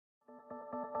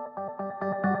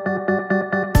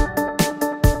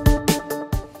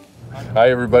Hi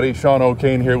everybody, Sean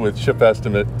O'Kane here with Chip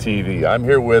Estimate TV. I'm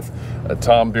here with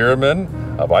Tom Bierman,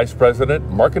 Vice President,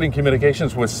 Marketing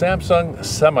Communications with Samsung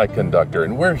Semiconductor.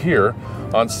 And we're here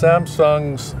on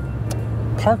Samsung's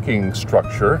parking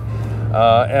structure.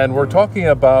 And we're talking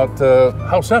about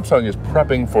how Samsung is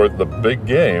prepping for the big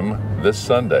game this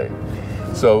Sunday.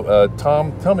 So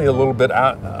Tom, tell me a little bit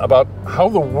about how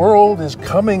the world is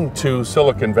coming to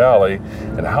Silicon Valley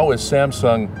and how is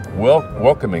Samsung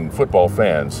welcoming football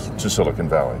fans to Silicon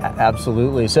Valley?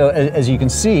 Absolutely. So as you can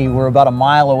see, we're about a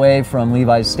mile away from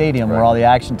Levi's Stadium, where all the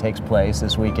action takes place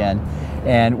this weekend.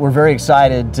 And we're very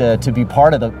excited to be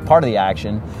part of the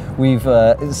action. We've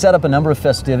set up a number of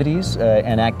festivities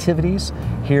and activities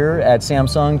here at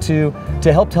Samsung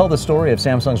to help tell the story of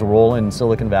Samsung's role in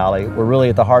Silicon Valley. We're really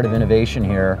at the heart of innovation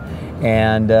here,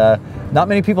 and not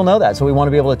many people know that. So we want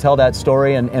to be able to tell that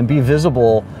story and be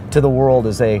visible to the world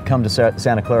as they come to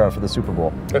Santa Clara for the Super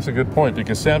Bowl. That's a good point,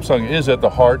 because Samsung is at the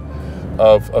heart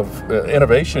of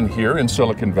innovation here in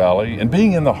Silicon Valley, and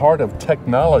being in the heart of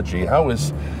technology. How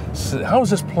does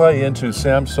this play into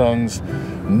Samsung's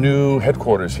new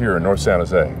headquarters here in North San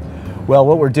Jose? Well,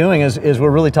 what we're doing is we're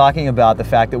really talking about the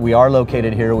fact that we are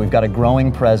located here. We've got a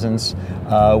growing presence.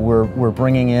 We're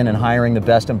bringing in and hiring the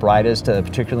best and brightest,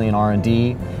 particularly in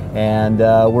R&D, and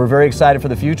we're very excited for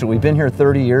the future. We've been here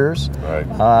 30 years,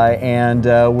 right. And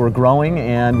we're growing,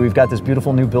 and we've got this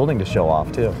beautiful new building to show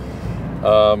off too.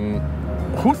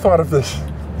 Who thought of this?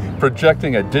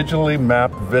 Projecting a digitally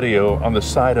mapped video on the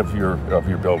side of your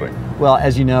building? Well,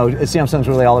 as you know, Samsung's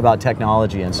really all about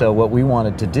technology, and so what we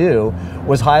wanted to do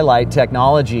was highlight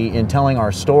technology in telling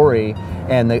our story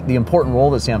and the important role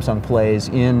that Samsung plays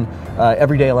in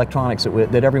everyday electronics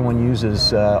that everyone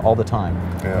uses all the time.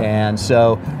 Yeah. And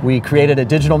so we created a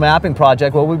digital mapping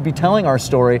project where we'd be telling our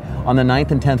story on the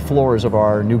 9th and 10th floors of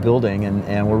our new building,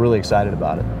 and we're really excited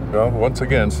about it. Well, once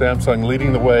again, Samsung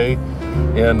leading the way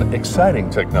in exciting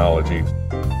technology.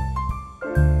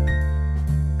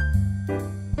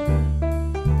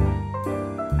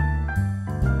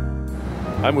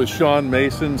 I'm with Sean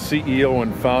Mason, CEO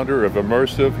and founder of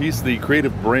Immersive. He's the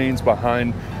creative brains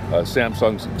behind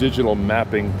Samsung's digital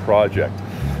mapping project.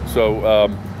 So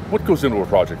what goes into a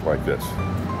project like this?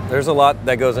 There's a lot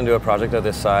that goes into a project of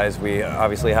this size. We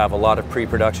obviously have a lot of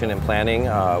pre-production and planning.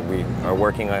 We are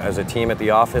working as a team at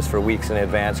the office for weeks in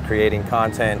advance, creating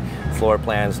content, floor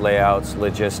plans, layouts,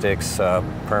 logistics,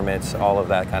 permits, all of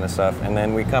that kind of stuff. And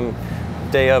then we come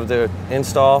day of the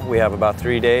install, we have about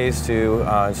 3 days to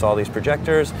install these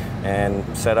projectors and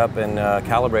set up and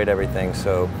calibrate everything.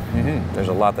 So there's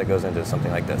a lot that goes into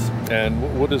something like this.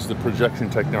 And what is the projection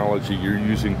technology you're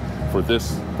using for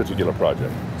this particular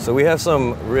project? So we have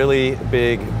some really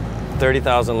big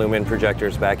 30,000 lumen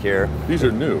projectors back here. These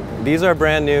are new? These are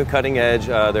brand new, cutting edge.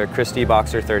 They're Christie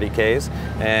Boxer 30Ks,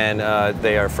 and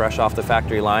they are fresh off the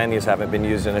factory line. These haven't been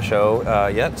used in a show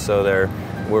yet, so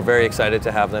we're very excited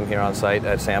to have them here on site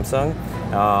at Samsung.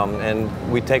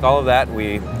 And we take all of that,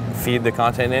 we feed the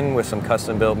content in with some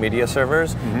custom built media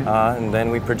servers, and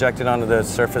then we project it onto the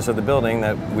surface of the building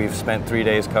that we've spent 3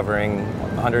 days covering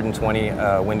 120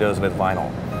 windows with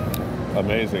vinyl.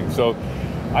 Amazing. So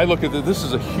I look at this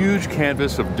is a huge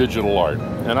canvas of digital art,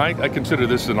 and I consider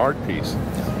this an art piece.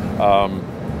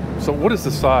 So what is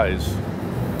the size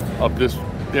of this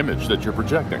image that you're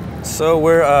projecting? So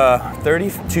we're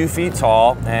 32 feet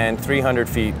tall and 300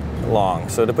 feet long.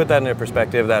 So to put that into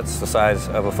perspective, that's the size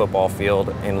of a football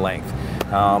field in length.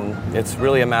 It's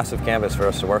really a massive canvas for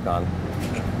us to work on.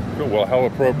 Well, how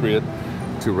appropriate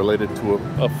to relate it to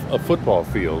a football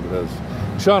field, as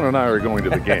Sean and I are going to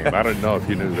the game. I don't know if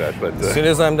you knew that, but as soon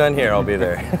as I'm done here, I'll be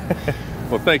there.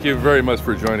 Well, thank you very much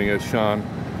for joining us, Sean,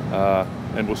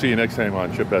 and we'll see you next time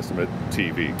on Chip Estimate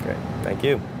TV. Okay, thank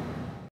you.